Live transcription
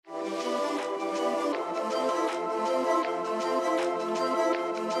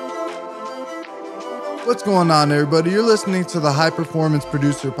What's going on, everybody? You're listening to the High Performance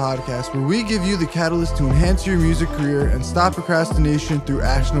Producer Podcast, where we give you the catalyst to enhance your music career and stop procrastination through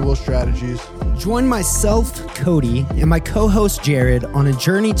actionable strategies. Join myself, Cody, and my co-host Jared on a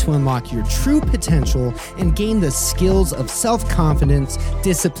journey to unlock your true potential and gain the skills of self-confidence,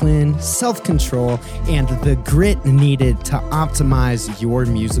 discipline, self-control, and the grit needed to optimize your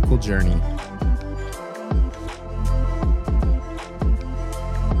musical journey.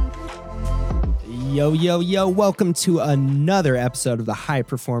 Yo, welcome to another episode of the High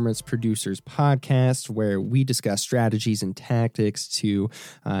Performance Producers Podcast, where we discuss strategies and tactics to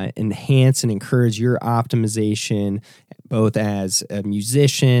enhance and encourage your optimization, both as a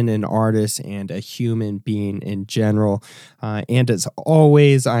musician, an artist, and a human being in general. And as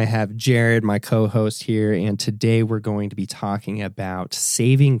always, I have Jared, my co-host here, and today we're going to be talking about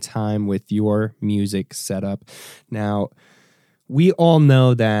saving time with your music setup. Now, we all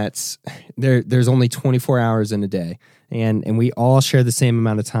know that there's only 24 hours in a day, and we all share the same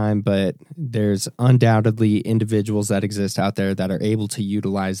amount of time, but there's undoubtedly individuals that exist out there that are able to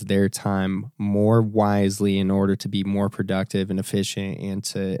utilize their time more wisely in order to be more productive and efficient and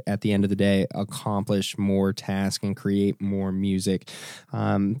to, at the end of the day, accomplish more tasks and create more music.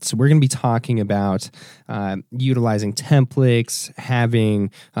 So we're going to be talking about utilizing templates,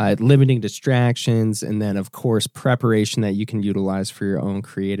 having limiting distractions, and then, of course, preparation that you can utilize for your own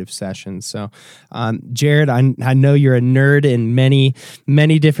creative sessions. So, Jared, I know you're a nerd in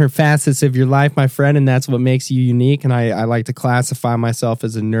many different facets of your life, my friend, and that's what makes you unique. And I like to classify myself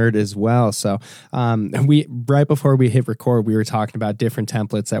as a nerd as well. So we right before we hit record, we were talking about different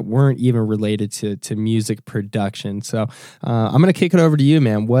templates that weren't even related to music production. So I'm going to kick it over to you,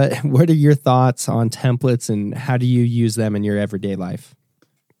 man. What are your thoughts on templates and how do you use them in your everyday life?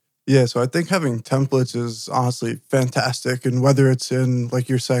 Yeah, so I think having templates is honestly fantastic. And whether it's in, like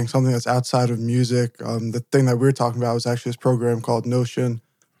you're saying, something that's outside of music, the thing that we're talking about was actually this program called Notion,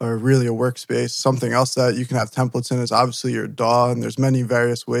 or really a workspace. Something else that you can have templates in is obviously your DAW, and there's many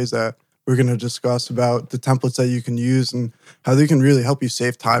various ways that we're going to discuss about the templates that you can use and how they can really help you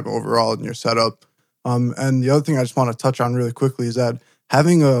save time overall in your setup. And the other thing I just want to touch on really quickly is that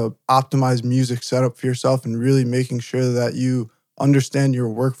having a optimized music setup for yourself and really making sure that you understand your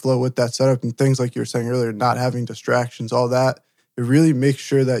workflow with that setup and things like you were saying earlier, not having distractions, all that, it really makes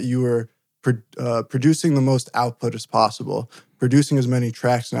sure that you are producing the most output as possible, producing as many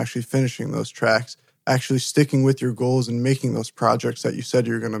tracks and actually finishing those tracks, actually sticking with your goals and making those projects that you said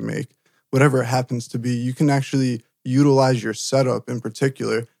you're going to make. Whatever it happens to be, you can actually utilize your setup in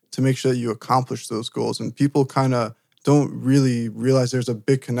particular to make sure that you accomplish those goals. And people kind of don't really realize there's a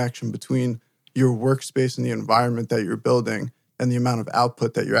big connection between your workspace and the environment that you're building and the amount of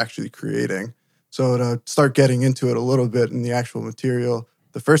output that you're actually creating. So to start getting into it a little bit in the actual material,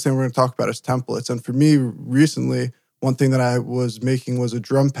 the first thing we're going to talk about is templates. And for me, recently, one thing that I was making was a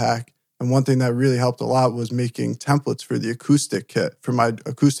drum pack. And one thing that really helped a lot was making templates for the acoustic kit, for my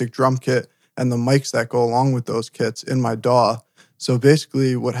acoustic drum kit and the mics that go along with those kits in my DAW. So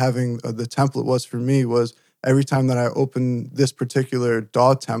basically what having the template was for me was every time that I opened this particular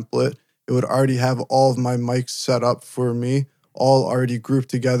DAW template, it would already have all of my mics set up for me, all already grouped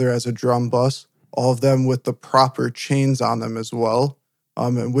together as a drum bus, all of them with the proper chains on them as well,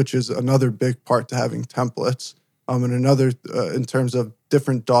 and which is another big part to having templates. And another, in terms of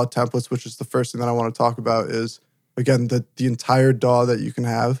different DAW templates, which is the first thing that I want to talk about is, again, the entire DAW that you can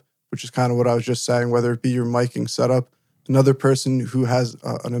have, which is kind of what I was just saying, whether it be your miking setup. Another person who has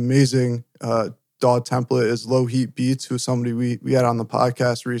an amazing DAW template is Low Heat Beats, who's somebody we had on the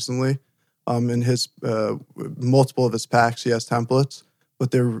podcast recently. In his multiple of his packs, he has templates,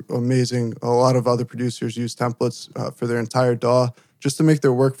 but they're amazing. A lot of other producers use templates for their entire DAW just to make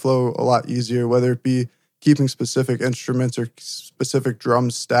their workflow a lot easier, whether it be keeping specific instruments or specific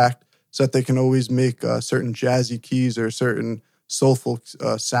drums stacked so that they can always make certain jazzy keys or certain soulful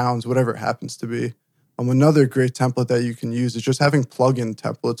sounds, whatever it happens to be. Another great template that you can use is just having plugin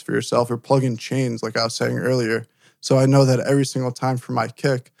templates for yourself or plugin chains, like I was saying earlier. So I know that every single time for my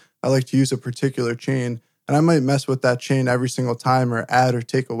kick, I like to use a particular chain, and I might mess with that chain every single time or add or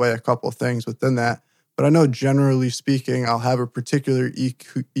take away a couple of things within that. But I know generally speaking, I'll have a particular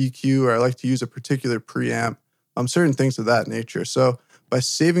EQ or I like to use a particular preamp, certain things of that nature. So by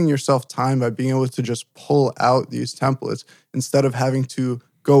saving yourself time, by being able to just pull out these templates, instead of having to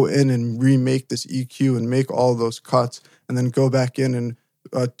go in and remake this EQ and make all those cuts and then go back in and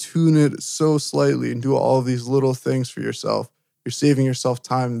tune it so slightly and do all of these little things for yourself, you're saving yourself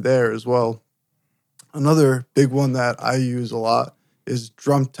time there as well. Another big one that I use a lot is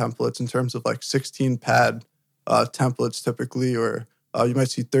drum templates in terms of like 16 pad templates typically, or You might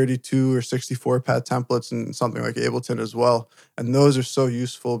see 32 or 64 pad templates in something like Ableton as well. And those are so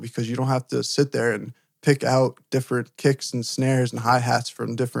useful because you don't have to sit there and pick out different kicks and snares and hi-hats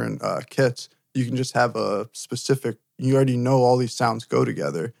from different kits. You can just have a specific, you already know all these sounds go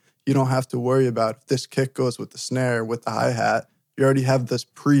together. You don't have to worry about if this kick goes with the snare, with the hi-hat. You already have this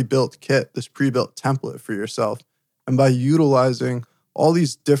pre-built kit, this pre-built template for yourself. And by utilizing all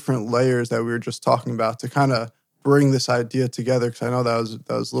these different layers that we were just talking about to kind of bring this idea together, because I know that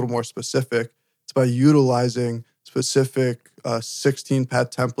was a little more specific, it's by utilizing specific 16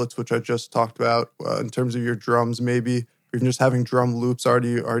 pad templates, which I just talked about in terms of your drums, maybe, or even just having drum loops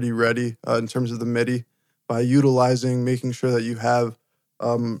already ready in terms of the MIDI, by utilizing, making sure that you have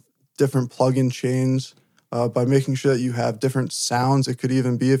different plugin chains, by making sure that you have different sounds. It could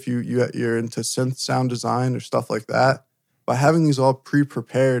even be if you're into synth sound design or stuff like that. By having these all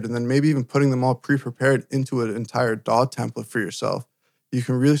pre-prepared and then maybe even putting them all pre-prepared into an entire DAW template for yourself, you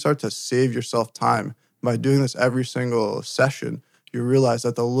can really start to save yourself time. By doing this every single session, you realize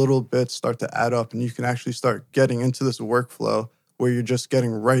that the little bits start to add up and you can actually start getting into this workflow where you're just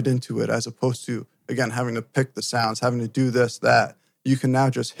getting right into it, as opposed to, again, having to pick the sounds, having to do this, that. You can now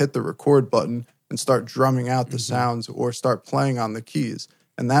just hit the record button and start drumming out the sounds or start playing on the keys.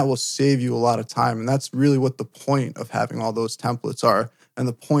 And that will save you a lot of time. And that's really what the point of having all those templates are. And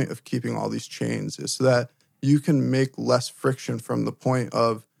the point of keeping all these chains is so that you can make less friction from the point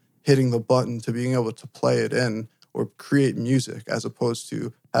of hitting the button to being able to play it in or create music, as opposed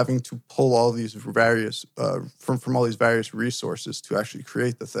to having to pull all these various, from all these various resources to actually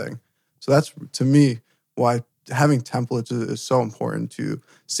create the thing. So that's, to me, why having templates is so important to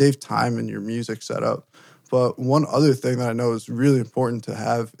save time in your music setup. But one other thing that I know is really important to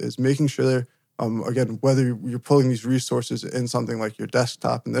have is making sure, again, whether you're pulling these resources in something like your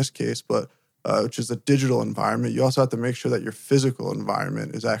desktop in this case, but which is a digital environment, you also have to make sure that your physical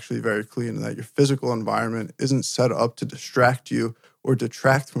environment is actually very clean and that your physical environment isn't set up to distract you or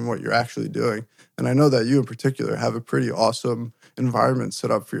detract from what you're actually doing. And I know that you in particular have a pretty awesome environment set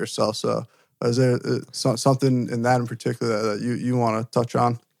up for yourself. So is there something in that in particular that you want to touch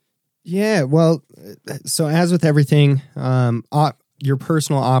on? Yeah, well, so as with everything, your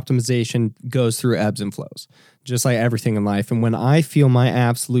personal optimization goes through ebbs and flows, just like everything in life. And when I feel my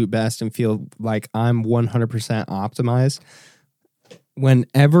absolute best and feel like I'm 100% optimized,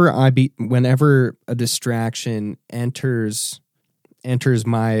 whenever a distraction enters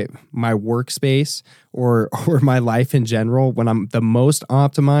my workspace or my life in general, when I'm the most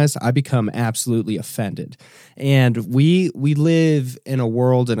optimized, I become absolutely offended. And we live in a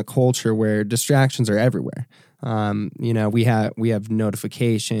world and a culture where distractions are everywhere. We have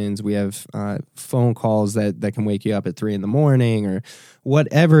notifications, we have phone calls that can wake you up at 3 a.m. or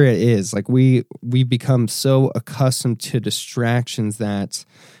whatever it is. Like we become so accustomed to distractions that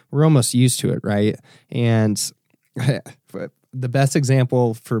we're almost used to it, right? And the best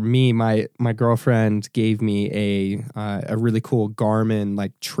example for me, my girlfriend gave me a really cool Garmin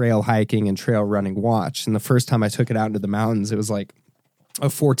like trail hiking and trail running watch. And the first time I took it out into the mountains, it was like a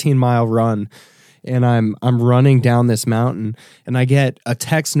 14-mile run. And I'm running down this mountain and I get a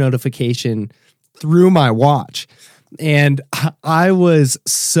text notification through my watch. And I was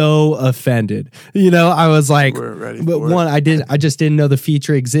so offended. I was like, I just didn't know the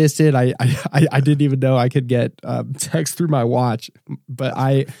feature existed. I didn't even know I could get text through my watch. But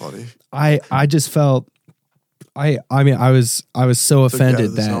I just felt, I was so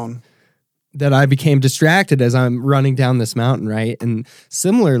offended that I became distracted as I'm running down this mountain, right? And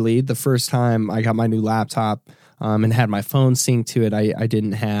similarly, the first time I got my new laptop and had my phone synced to it, I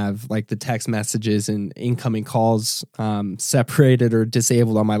didn't have like the text messages and incoming calls separated or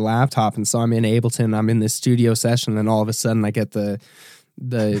disabled on my laptop. And so I'm in Ableton, I'm in this studio session, and all of a sudden I get the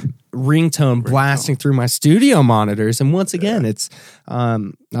ringtone blasting through my studio monitors. And once again, it's,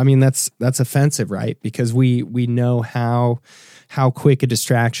 that's offensive, right? Because we know how quick a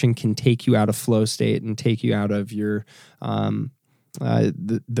distraction can take you out of flow state and take you out of your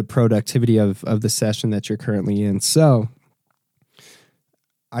the productivity of the session that you're currently in. So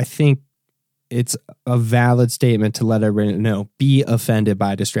I think it's a valid statement to let everybody know, be offended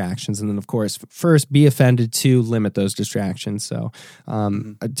by distractions. And then, of course, first, be offended to limit those distractions. So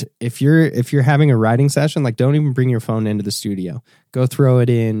if you're having a writing session, like don't even bring your phone into the studio. Go throw it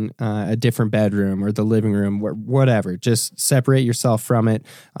in a different bedroom or the living room, whatever. Just separate yourself from it.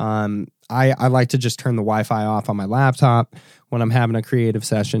 I like to just turn the Wi-Fi off on my laptop when I'm having a creative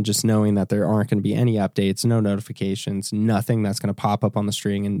session, just knowing that there aren't going to be any updates, no notifications, nothing that's going to pop up on the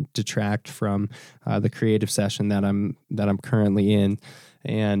string and detract from the creative session that I'm currently in.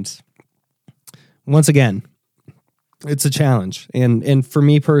 And once again, It's a challenge. And for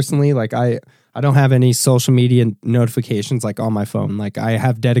me personally, like I don't have any social media notifications like on my phone. Like I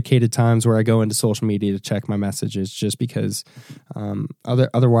have dedicated times where I go into social media to check my messages just because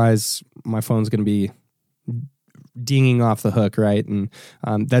otherwise my phone's going to be dinging off the hook, right? And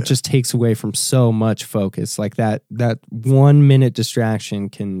that just takes away from so much focus. Like that 1 minute distraction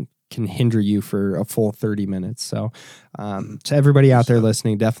can hinder you for a full 30 minutes. So to everybody out there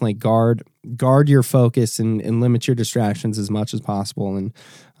listening, definitely guard your focus and limit your distractions as much as possible.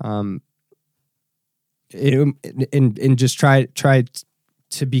 And just try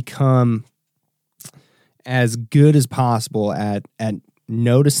to become as good as possible at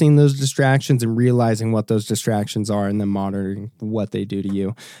noticing those distractions and realizing what those distractions are, and then monitoring what they do to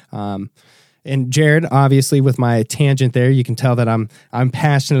you. And Jared, obviously, with my tangent there, you can tell that I'm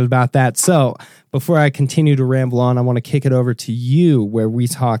passionate about that. So before I continue to ramble on, I want to kick it over to you, where we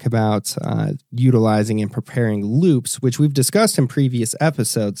talk about utilizing and preparing loops, which we've discussed in previous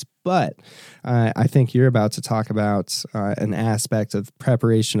episodes. But I think you're about to talk about an aspect of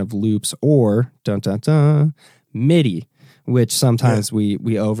preparation of loops, or MIDI, which sometimes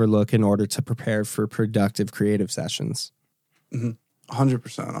we overlook in order to prepare for productive creative sessions.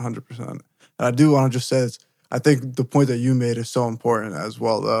 100%. And I do want to just say, I think the point that you made is so important as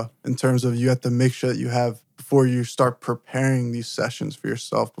well, though, in terms of you have to make sure that you have, before you start preparing these sessions for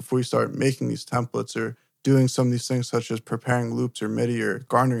yourself, before you start making these templates or doing some of these things such as preparing loops or MIDI or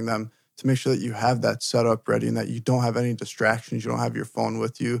garnering them, to make sure that you have that set up ready and that you don't have any distractions. You don't have your phone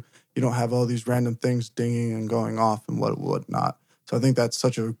with you. You don't have all these random things dinging and going off and whatnot. So I think that's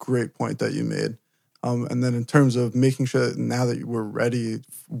such a great point that you made. And then in terms of making sure that now that we're ready,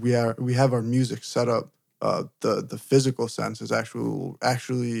 we have our music set up. The physical sense is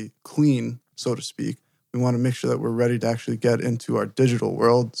actually clean, so to speak. We want to make sure that we're ready to actually get into our digital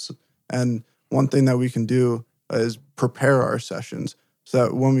worlds. And one thing that we can do is prepare our sessions so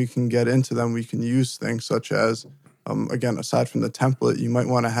that when we can get into them, we can use things such as, again, aside from the template, you might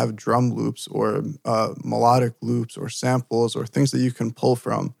want to have drum loops or melodic loops or samples or things that you can pull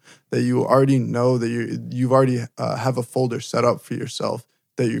from that you already know that you've already have a folder set up for yourself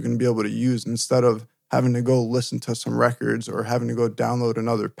that you're going to be able to use, instead of having to go listen to some records or having to go download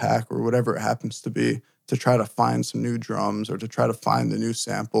another pack or whatever it happens to be to try to find some new drums or to try to find a new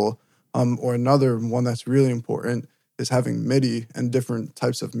sample. Or another one that's really important is having MIDI and different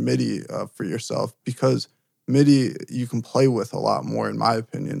types of MIDI for yourself, because MIDI you can play with a lot more, in my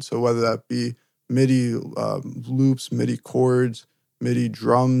opinion. So whether that be MIDI loops, MIDI chords, MIDI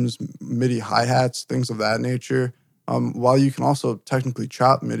drums, MIDI hi-hats, things of that nature. While you can also technically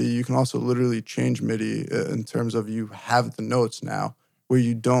chop MIDI, you can also literally change MIDI in terms of you have the notes now, where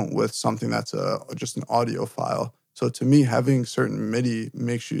you don't with something that's just an audio file. So to me, having certain MIDI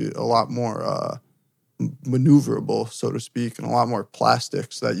makes you a lot more maneuverable, so to speak, and a lot more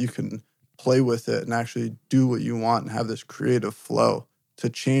plastic, so that you can play with it and actually do what you want and have this creative flow to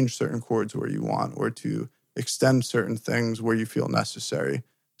change certain chords where you want or to extend certain things where you feel necessary.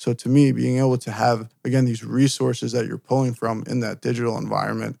 So to me, being able to have, again, these resources that you're pulling from in that digital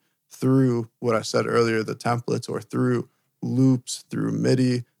environment through what I said earlier, the templates, or through loops, through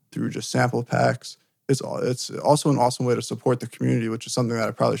MIDI, through just sample packs, it's also an awesome way to support the community, which is something that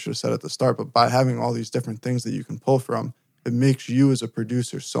I probably should have said at the start. But by having all these different things that you can pull from, it makes you as a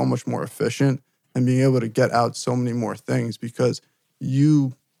producer so much more efficient and being able to get out so many more things, because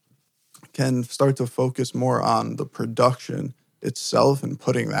you can start to focus more on the production itself and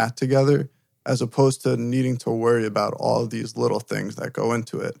putting that together, as opposed to needing to worry about all of these little things that go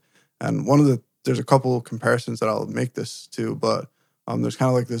into it. And there's a couple of comparisons that I'll make this to, but there's kind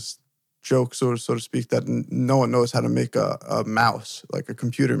of like this joke, so to speak, that no one knows how to make a mouse, like a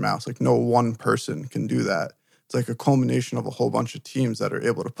computer mouse. Like no one person can do that. It's like a culmination of a whole bunch of teams that are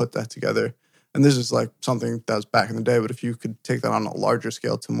able to put that together. And this is like something that was back in the day, but if you could take that on a larger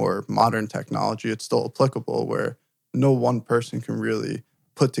scale to more modern technology, it's still applicable, where no one person can really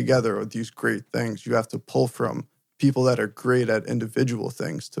put together these great things. You have to pull from people that are great at individual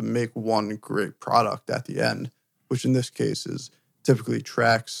things to make one great product at the end, which in this case is typically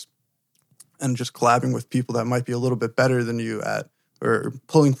tracks and just collabing with people that might be a little bit better than you at, or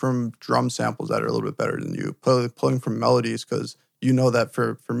pulling from drum samples that are a little bit better than you, pulling from melodies, because you know that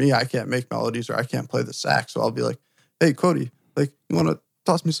for me, I can't make melodies or I can't play the sax. So I'll be like, hey, Cody, like, you want to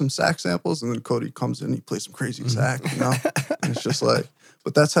toss me some sax samples? And then Cody comes in, he plays some crazy sax, you know? And it's just like,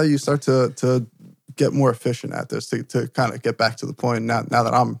 but that's how you start to get more efficient at this, to kind of get back to the point now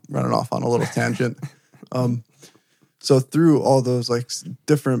that I'm running off on a little tangent. So through all those like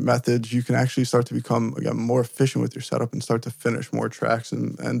different methods, you can actually start to become, again, more efficient with your setup and start to finish more tracks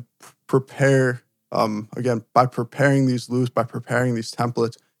and prepare again, by preparing these loops, by preparing these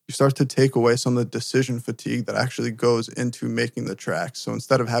templates, you start to take away some of the decision fatigue that actually goes into making the tracks. So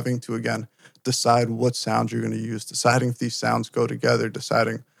instead of having to, again, decide what sounds you're going to use, deciding if these sounds go together,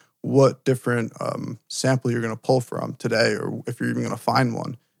 deciding what different sample you're going to pull from today, or if you're even going to find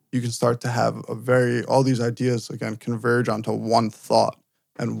one, you can start to have all these ideas, again, converge onto one thought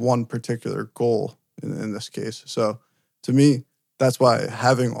and one particular goal in this case. So to me, that's why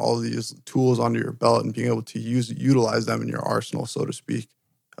having all these tools under your belt and being able to utilize them in your arsenal, so to speak,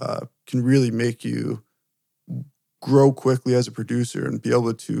 can really make you grow quickly as a producer and be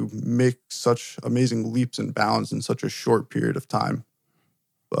able to make such amazing leaps and bounds in such a short period of time.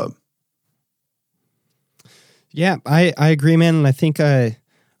 But yeah, I agree, man. And I think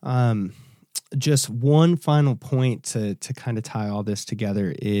just one final point to kind of tie all this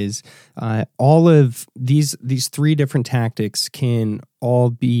together is all of these three different tactics can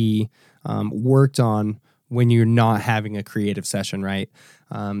all be worked on when you're not having a creative session, right?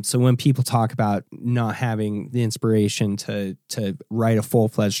 So when people talk about not having the inspiration to write a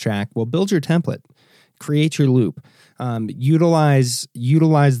full-fledged track, well, build your template, create your loop, utilize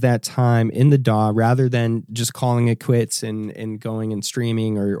that time in the DAW rather than just calling it quits and going and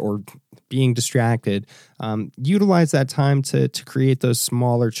streaming or being distracted. Utilize that time to create those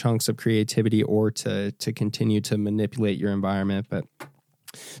smaller chunks of creativity or to continue to manipulate your environment. But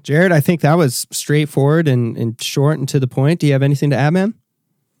Jared, I think that was straightforward and short and to the point. Do you have anything to add, man?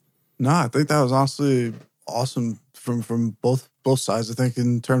 No, I think that was honestly awesome from both sides. I think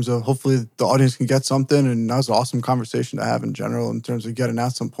in terms of hopefully the audience can get something, and that was an awesome conversation to have in general in terms of getting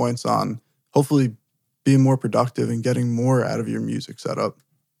out some points on hopefully being more productive and getting more out of your music setup.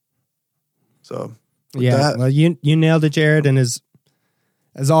 So well, you nailed it, Jared, and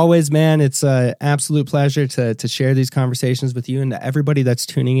as always, man, it's an absolute pleasure to share these conversations with you. And to everybody that's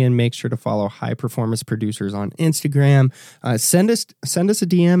tuning in, make sure to follow High Performance Producers on Instagram. Send us a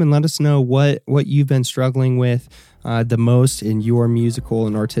DM and let us know what you've been struggling with the most in your musical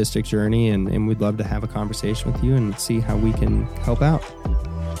and artistic journey. And we'd love to have a conversation with you and see how we can help out.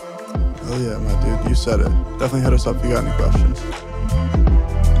 Oh yeah, my dude, you said it. Definitely hit us up if you got any questions.